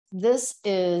This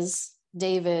is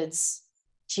David's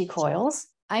chi coils.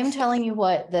 I'm telling you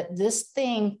what, that this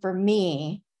thing for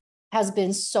me has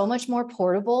been so much more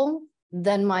portable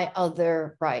than my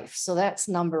other Rife. So that's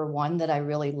number one that I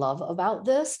really love about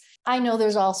this. I know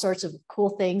there's all sorts of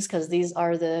cool things because these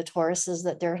are the Tauruses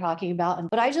that they're talking about.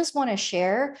 But I just want to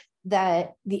share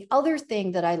that the other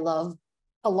thing that I love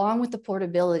along with the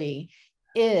portability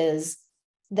is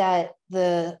that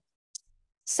the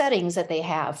settings that they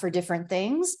have for different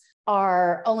things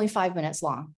are only 5 minutes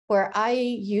long, where I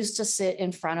used to sit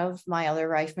in front of my other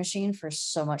Rife machine for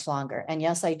so much longer. And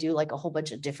yes, I do like a whole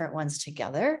bunch of different ones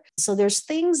together. So there's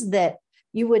things that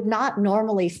you would not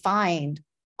normally find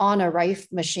on a Rife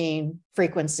machine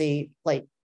frequency,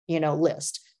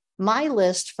 list. My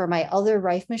list for my other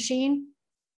Rife machine,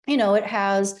 it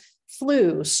has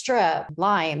flu, strep,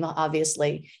 Lyme,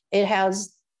 obviously. It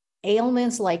has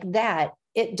ailments like that.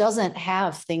 It doesn't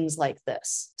have things like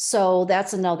this. So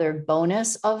that's another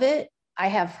bonus of it. I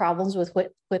have problems with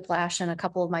whiplash and a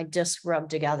couple of my discs rubbed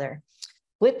together.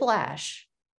 Whiplash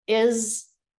is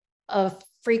a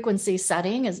frequency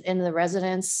setting, is in the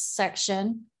resonance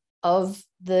section of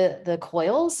the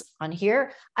coils on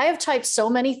here. I have typed so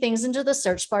many things into the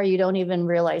search bar, you don't even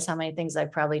realize how many things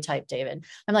I've probably typed, David.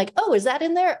 I'm like, oh, is that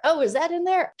in there? Oh, is that in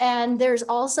there? And there's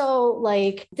also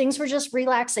like things for just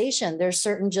relaxation. There's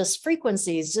certain just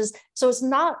frequencies, so it's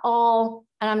not all,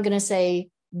 and I'm going to say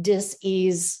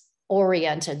dis-ease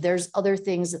oriented. There's other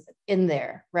things in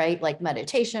there, right? Like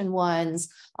meditation ones,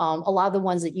 a lot of the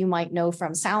ones that you might know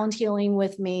from sound healing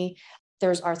with me.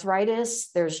 There's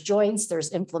arthritis, there's joints,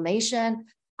 there's inflammation.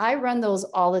 I run those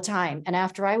all the time. And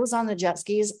after I was on the jet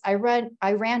skis, I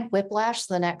ran whiplash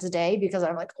the next day because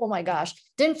I'm like, oh my gosh,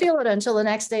 didn't feel it until the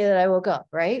next day that I woke up,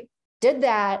 right? Did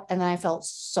that. And then I felt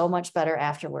so much better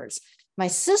afterwards. My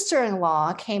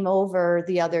sister-in-law came over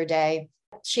the other day.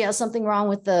 She has something wrong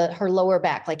with her lower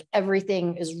back. Like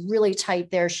everything is really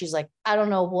tight there. She's like, I don't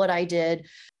know what I did.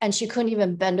 And she couldn't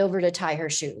even bend over to tie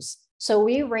her shoes. So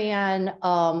we ran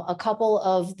a couple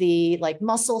of the like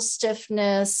muscle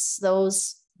stiffness,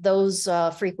 those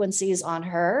frequencies on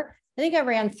her. I think I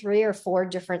ran 3 or 4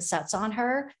 different sets on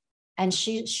her. And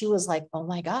she was like, oh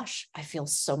my gosh, I feel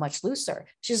so much looser.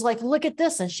 She's like, look at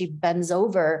this. And she bends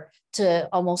over to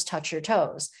almost touch your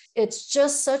toes. It's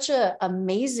just such an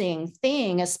amazing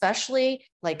thing, especially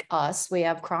like us, we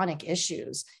have chronic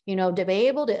issues, to be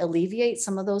able to alleviate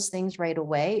some of those things right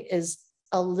away is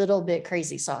a little bit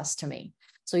crazy sauce to me.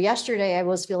 So yesterday I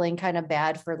was feeling kind of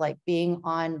bad for like being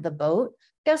on the boat.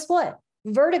 Guess what?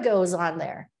 Vertigo's on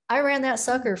there. I ran that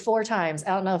sucker 4 times. I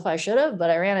don't know if I should have, but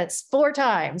I ran it 4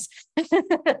 times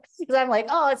because I'm like,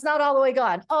 oh, it's not all the way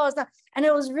gone. Oh, it's not. And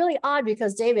it was really odd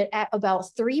because David, at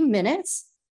about 3 minutes,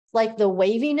 like the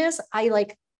waviness, I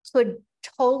like could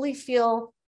totally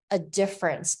feel a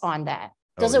difference on that.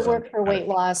 Does it work for weight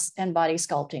loss and body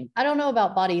sculpting? I don't know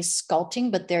about body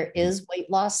sculpting, but there is weight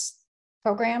loss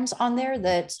programs on there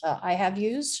that I have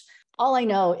used. All I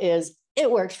know is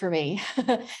it worked for me.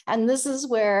 And this is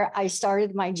where I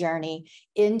started my journey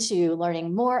into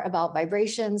learning more about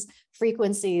vibrations,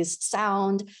 frequencies,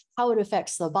 sound, how it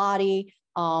affects the body,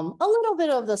 a little bit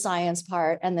of the science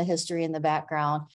part and the history in the background.